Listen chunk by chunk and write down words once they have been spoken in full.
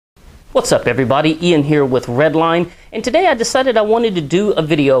What's up everybody, Ian here with Redline, and today I decided I wanted to do a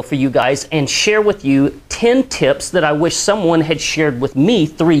video for you guys and share with you 10 tips that I wish someone had shared with me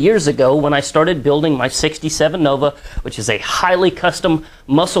 3 years ago when I started building my 67 Nova, which is a highly custom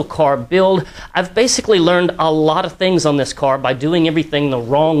muscle car build. I've basically learned a lot of things on this car by doing everything the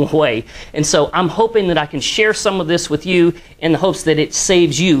wrong way, and so I'm hoping that I can share some of this with you in the hopes that it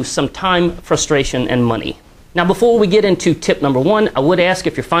saves you some time, frustration, and money. Now before we get into tip number one, I would ask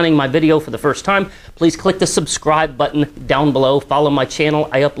if you're finding my video for the first time, please click the subscribe button down below, follow my channel.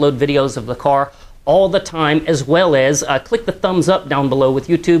 I upload videos of the car all the time, as well as click the thumbs up down below with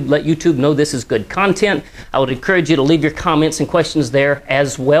YouTube. Let YouTube know this is good content. I would encourage you to leave your comments and questions there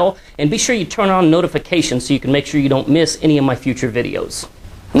as well, and be sure you turn on notifications so you can make sure you don't miss any of my future videos.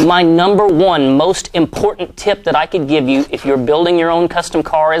 My number one most important tip that I could give you if you're building your own custom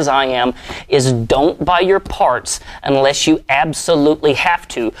car as I am is don't buy your parts unless you absolutely have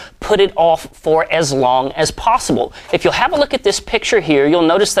to. Put it off for as long as possible. If you'll have a look at this picture here, you'll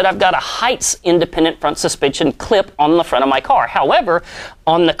notice that I've got a Heights independent front suspension clip on the front of my car. However,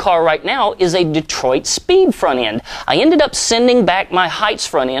 on the car right now is a Detroit Speed front end. I ended up sending back my Heights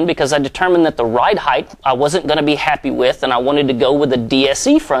front end because I determined that the ride height I wasn't going to be happy with, and I wanted to go with a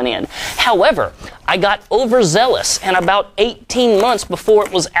DSE front end. However, I got overzealous, and about 18 months before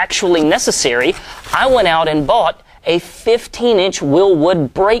it was actually necessary, I went out and bought a 15-inch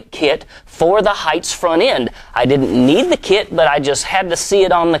Willwood brake kit for the Heights front end. I didn't need the kit, but I just had to see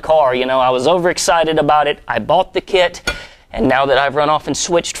it on the car. You know, I was overexcited about it. I bought the kit, and now that I've run off and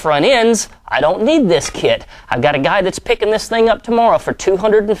switched front ends, I don't need this kit. I've got a guy that's picking this thing up tomorrow for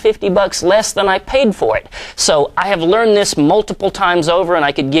 $250 less than I paid for it. So I have learned this multiple times over, and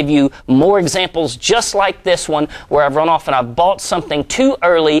I could give you more examples just like this one where I've run off and I've bought something too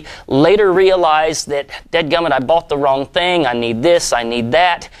early, later realized that, dadgummit, I bought the wrong thing, I need this, I need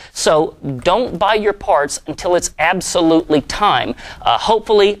that. So don't buy your parts until it's absolutely time.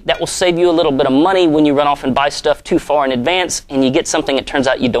 Hopefully that will save you a little bit of money when you run off and buy stuff too far in advance and you get something it turns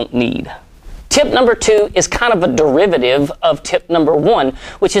out you don't need. Tip number two is kind of a derivative of tip number one,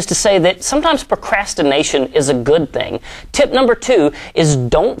 which is to say that sometimes procrastination is a good thing. Tip number two is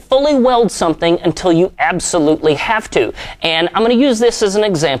don't fully weld something until you absolutely have to. And I'm going to use this as an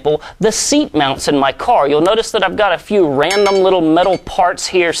example, the seat mounts in my car. You'll notice that I've got a few random little metal parts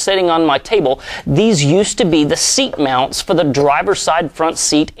here sitting on my table. These used to be the seat mounts for the driver's side front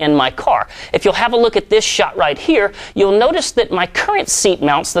seat in my car. If you'll have a look at this shot right here, you'll notice that my current seat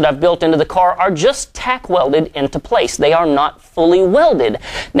mounts that I've built into the car are just tack welded into place. They are not fully welded.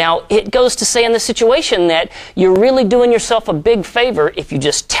 Now, it goes to say in this situation that you're really doing yourself a big favor if you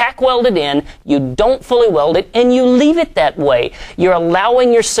just tack weld it in, you don't fully weld it, and you leave it that way. You're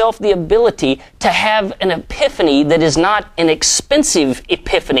allowing yourself the ability to have an epiphany that is not an expensive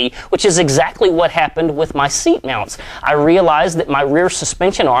epiphany, which is exactly what happened with my seat mounts. I realized that my rear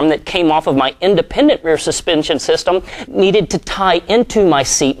suspension arm that came off of my independent rear suspension system needed to tie into my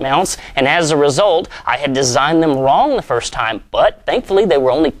seat mounts, and as a result, I had designed them wrong the first time, but thankfully they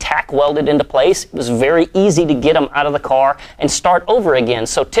were only tack welded into place. It was very easy to get them out of the car and start over again.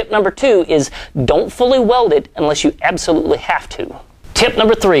 So tip number two is don't fully weld it unless you absolutely have to. Tip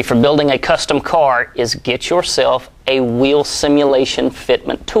number three for building a custom car is get yourself a wheel simulation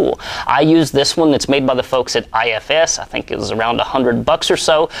fitment tool. I use this one that's made by the folks at IFS. I think it was around $100 or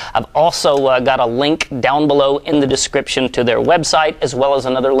so. I've also got a link down below in the description to their website, as well as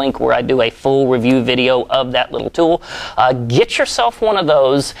another link where I do a full review video of that little tool. Get yourself one of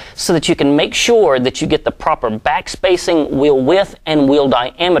those so that you can make sure that you get the proper back spacing, wheel width, and wheel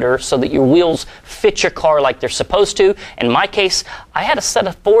diameter so that your wheels fit your car like they're supposed to. In my case, I had a set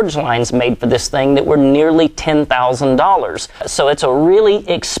of forge lines made for this thing that were nearly $10,000. So it's a really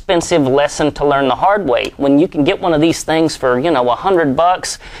expensive lesson to learn the hard way. When you can get one of these things for, you know,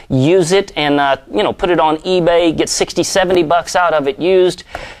 $100, use it and, you know, put it on eBay, get 60, 70 bucks out of it used,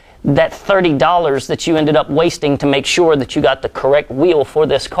 that $30 that you ended up wasting to make sure that you got the correct wheel for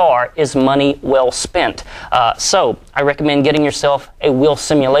this car is money well spent. So I recommend getting yourself a wheel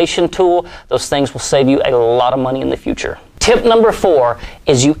simulation tool. Those things will save you a lot of money in the future. Tip number four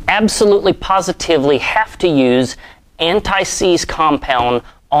is you absolutely positively have to use anti-seize compound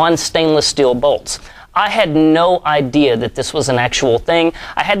on stainless steel bolts. I had no idea that this was an actual thing.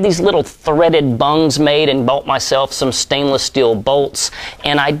 I had these little threaded bungs made and bought myself some stainless steel bolts,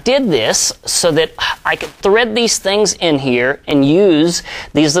 and I did this so that I could thread these things in here and use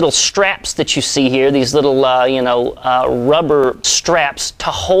these little straps that you see here, these little rubber straps to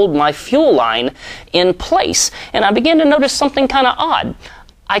hold my fuel line in place. And I began to notice something kind of odd.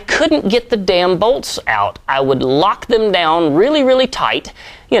 I couldn't get the damn bolts out. I would lock them down really, really tight,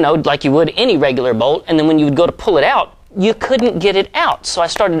 you know, like you would any regular bolt, and then when you would go to pull it out, you couldn't get it out. So I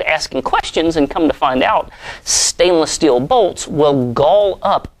started asking questions, and come to find out, stainless steel bolts will gall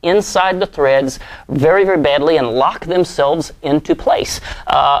up inside the threads very, very badly and lock themselves into place.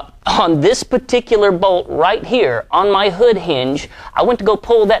 On this particular bolt right here, on my hood hinge, I went to go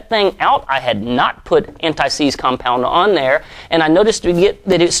pull that thing out. I had not put anti-seize compound on there, and I noticed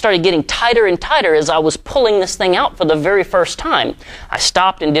that it started getting tighter and tighter as I was pulling this thing out for the very first time. I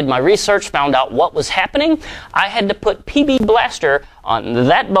stopped and did my research, found out what was happening. I had to put PB Blaster on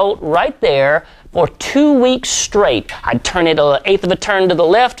that bolt right there for 2 weeks straight. I'd turn it 1/8 of a turn to the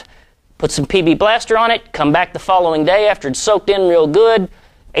left, put some PB Blaster on it, come back the following day after it's soaked in real good,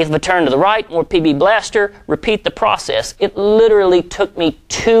 1/8 of a turn to the right, more PB Blaster, repeat the process. It literally took me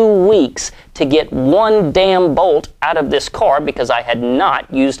 2 weeks to get one damn bolt out of this car because I had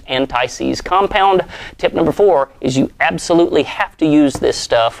not used anti-seize compound. Tip number 4 is you absolutely have to use this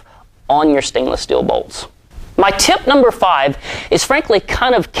stuff on your stainless steel bolts. My tip number 5 is frankly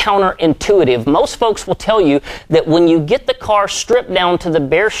kind of counterintuitive. Most folks will tell you that when you get the car stripped down to the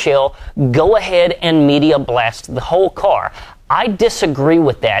bare shell, go ahead and media blast the whole car. I disagree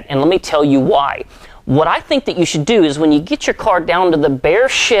with that, and let me tell you why. What I think that you should do is when you get your car down to the bare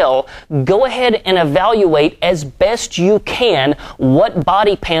shell, go ahead and evaluate as best you can what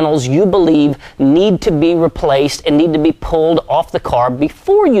body panels you believe need to be replaced and need to be pulled off the car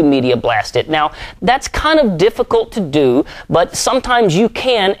before you media blast it. Now, that's kind of difficult to do, but sometimes you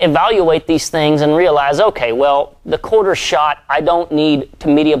can evaluate these things and realize, okay, well, the quarter's shot, I don't need to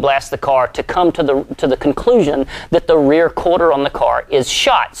media blast the car to come to the conclusion that the rear quarter on the car is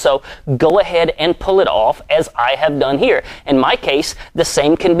shot. So go ahead and pull it off as I have done here. In my case, the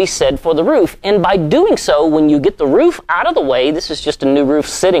same can be said for the roof. And by doing so, when you get the roof out of the way, this is just a new roof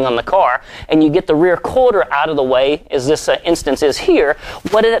sitting on the car, and you get the rear quarter out of the way, as this instance is here,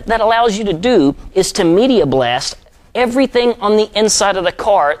 what that allows you to do is to media blast everything on the inside of the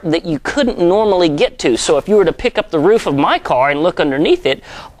car that you couldn't normally get to. So if you were to pick up the roof of my car and look underneath it,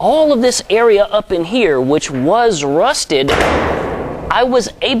 all of this area up in here, which was rusted, I was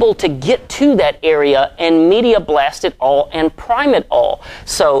able to get to that area and media blast it all and prime it all.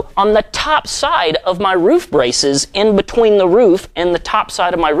 So on the top side of my roof braces, in between the roof and the top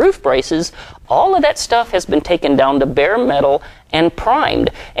side of my roof braces, all of that stuff has been taken down to bare metal and primed.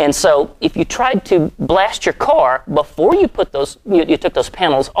 And so if you tried to blast your car before you put those, you took those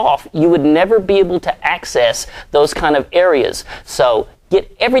panels off, you would never be able to access those kind of areas. So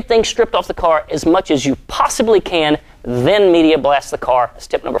get everything stripped off the car as much as you possibly can, then media blast the car. That's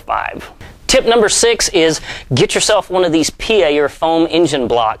tip number 5. Tip number 6 is get yourself one of these P-Ayr foam engine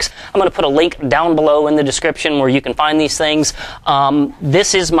blocks. I'm going to put a link down below in the description where you can find these things.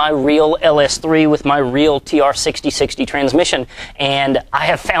 This is my real LS3 with my real TR6060 transmission, and I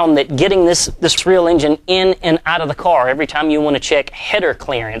have found that getting this real engine in and out of the car every time you want to check header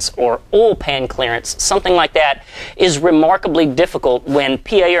clearance or oil pan clearance, something like that, is remarkably difficult when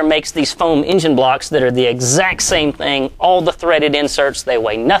P-Ayr makes these foam engine blocks that are the exact same thing, all the threaded inserts, they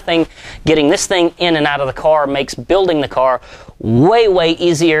weigh nothing. Getting this thing in and out of the car makes building the car way, way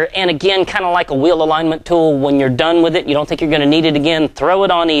easier. And again, kind of like a wheel alignment tool, when you're done with it, you don't think you're going to need it again, throw it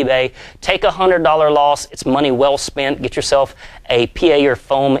on eBay, take a $100 loss. It's money well spent. Get yourself a P-Ayr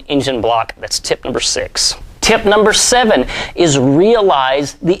foam engine block. That's tip number 6. Tip number 7 is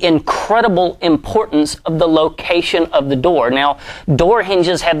realize the incredible importance of the location of the door. Now, door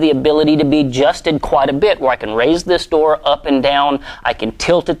hinges have the ability to be adjusted quite a bit, where I can raise this door up and down, I can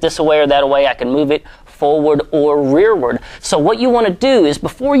tilt it this way or that way, I can move it forward or rearward. So what you want to do is,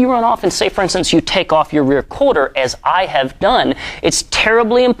 before you run off and say, for instance, you take off your rear quarter, as I have done, it's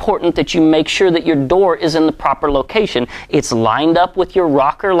terribly important that you make sure that your door is in the proper location. It's lined up with your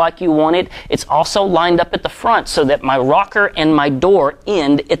rocker like you want it. It's also lined up at the front so that my rocker and my door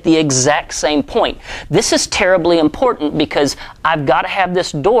end at the exact same point. This is terribly important because I've got to have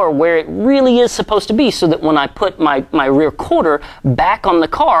this door where it really is supposed to be, so that when I put my rear quarter back on the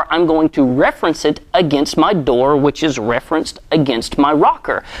car, I'm going to reference it against my door, which is referenced against my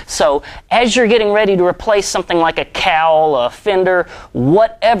rocker. So as you're getting ready to replace something like a cowl, a fender,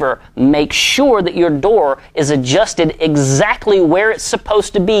 whatever, make sure that your door is adjusted exactly where it's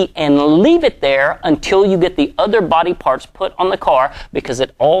supposed to be, and leave it there until you get the other body parts put on the car, because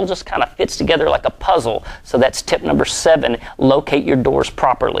it all just kind of fits together like a puzzle. So that's tip number 7, locate your doors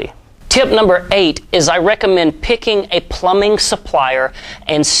properly. Tip number 8 is I recommend picking a plumbing supplier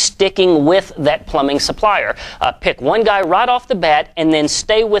and sticking with that plumbing supplier. Pick one guy right off the bat and then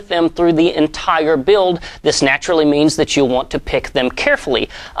stay with them through the entire build. This naturally means that you'll want to pick them carefully.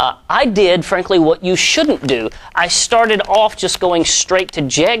 I did, frankly, what you shouldn't do. I started off just going straight to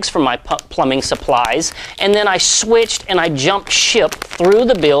Jegs for my plumbing supplies, and then I switched and I jumped ship through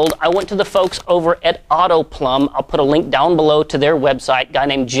the build. I went to the folks over at AutoPlumb. I'll put a link down below to their website. A guy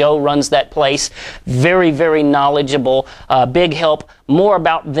named Joe runs that place. Very, very knowledgeable. Big help. More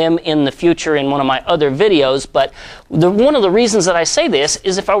about them in the future in one of my other videos. But one of the reasons that I say this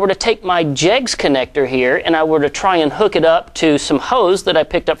is if I were to take my Jegs connector here and I were to try and hook it up to some hose that I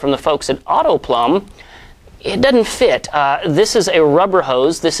picked up from the folks at AutoPlumb, it doesn't fit. This is a rubber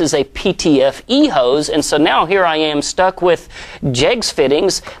hose. This is a PTFE hose, and so now here I am stuck with Jegs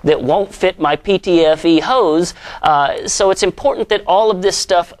fittings that won't fit my PTFE hose. So it's important that all of this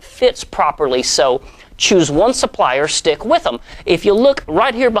stuff fits properly. So choose one supplier, stick with them. If you look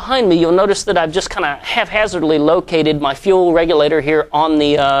right here behind me, you'll notice that I've just kind of haphazardly located my fuel regulator here on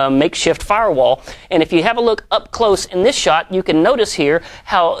the makeshift firewall. And if you have a look up close in this shot, you can notice here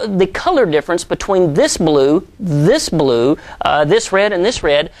how the color difference between this blue, this red, and this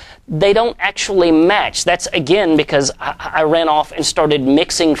red, they don't actually match. That's, again, because I ran off and started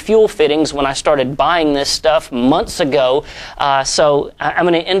mixing fuel fittings when I started buying this stuff months ago. So I'm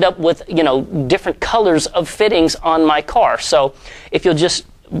going to end up with, different colors of fittings on my car. So if you'll just,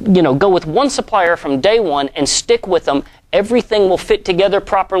 go with one supplier from day one and stick with them, everything will fit together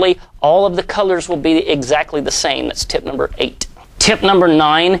properly. All of the colors will be exactly the same. That's tip number 8. Tip number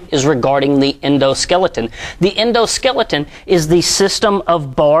 9 is regarding the endoskeleton. The endoskeleton is the system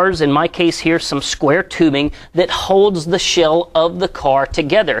of bars, in my case here some square tubing, that holds the shell of the car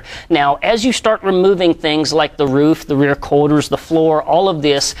together. Now, as you start removing things like the roof, the rear quarters, the floor, all of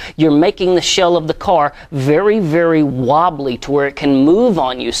this, you're making the shell of the car very, very wobbly to where it can move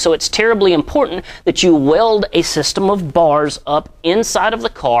on you. So it's terribly important that you weld a system of bars up inside of the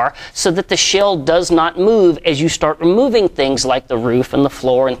car so that the shell does not move as you start removing things like the roof and the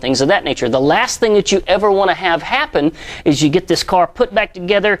floor and things of that nature. The last thing that you ever want to have happen is you get this car put back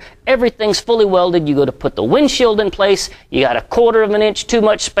together, everything's fully welded, you go to put the windshield in place, you got 1/4 of an inch too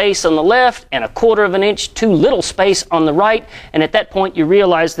much space on the left and 1/4 of an inch too little space on the right, and at that point you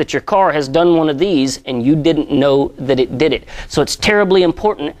realize that your car has done one of these and you didn't know that it did it. So it's terribly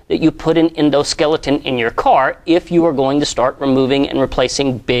important that you put an endoskeleton in your car if you are going to start removing and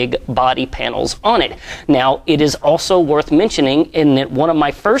replacing big body panels on it. Now, it is also worth mentioning in one of my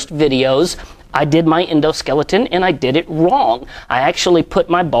first videos, I did my endoskeleton and I did it wrong. I actually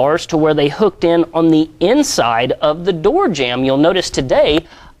put my bars to where they hooked in on the inside of the door jamb. You'll notice today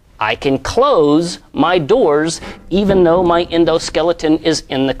I can close my doors even though my endoskeleton is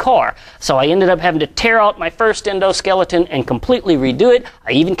in the car. So I ended up having to tear out my first endoskeleton and completely redo it.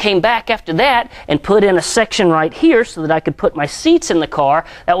 I even came back after that and put in a section right here so that I could put my seats in the car.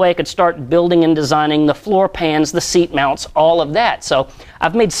 That way I could start building and designing the floor pans, the seat mounts, all of that. So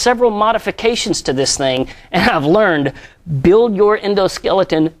I've made several modifications to this thing, and I've learned build your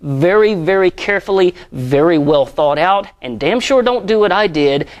endoskeleton very, very carefully, very well thought out, and damn sure don't do what I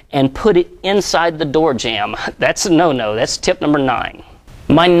did and put it inside the door jamb. That's a no-no. That's tip number 9.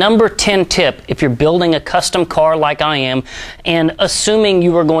 My number 10 tip, if you're building a custom car like I am, and assuming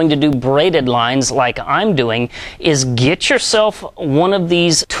you are going to do braided lines like I'm doing, is get yourself one of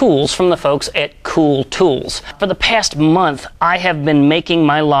these tools from the folks at Koul Tools. For the past month, I have been making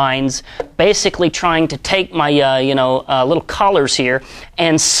my lines, basically trying to take my little collars here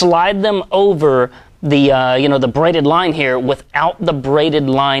and slide them over the braided line here without the braided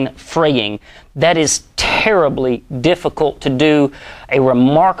line fraying. That is terribly difficult to do, a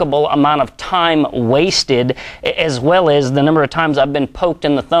remarkable amount of time wasted, as well as the number of times I've been poked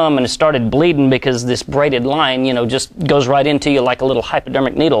in the thumb and it started bleeding because this braided line, just goes right into you like a little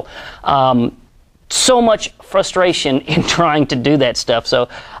hypodermic needle. So much frustration in trying to do that stuff. So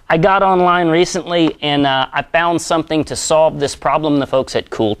I got online recently and I found something to solve this problem. The folks at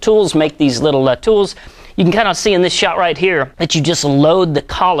Koul Tools make these little tools. You can kind of see in this shot right here that you just load the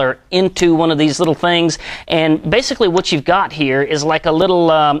collar into one of these little things, and basically what you've got here is like a little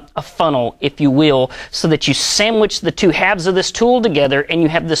a funnel, if you will, so that you sandwich the two halves of this tool together and you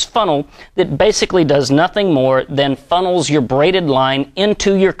have this funnel that basically does nothing more than funnels your braided line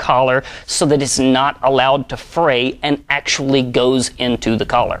into your collar so that it's not allowed to fray and actually goes into the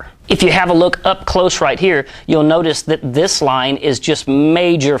collar. If you have a look up close right here, you'll notice that this line is just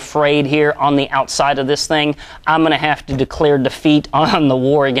major frayed here on the outside of this thing. I'm going to have to declare defeat on the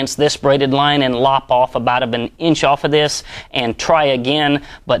war against this braided line and lop off about an inch off of this and try again.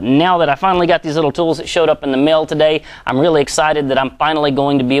 But now that I finally got these little tools that showed up in the mail today, I'm really excited that I'm finally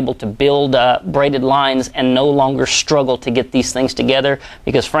going to be able to build braided lines and no longer struggle to get these things together,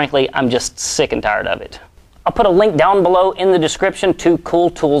 because frankly, I'm just sick and tired of it. I'll put a link down below in the description to Koul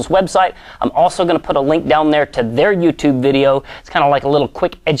Tools' website. I'm also going to put a link down there to their YouTube video. It's kind of like a little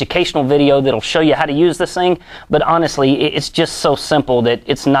quick educational video that'll show you how to use this thing. But honestly, it's just so simple that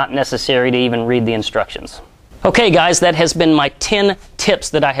it's not necessary to even read the instructions. Okay guys, that has been my 10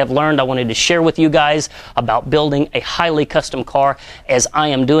 tips that I have learned. I wanted to share with you guys about building a highly custom car as I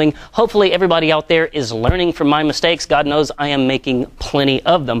am doing. Hopefully everybody out there is learning from my mistakes. God knows I am making plenty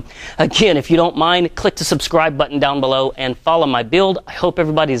of them. Again, if you don't mind, click the subscribe button down below and follow my build. I hope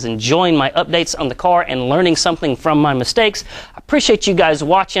everybody's enjoying my updates on the car and learning something from my mistakes. I appreciate you guys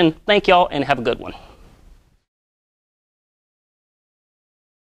watching. Thank y'all and have a good one.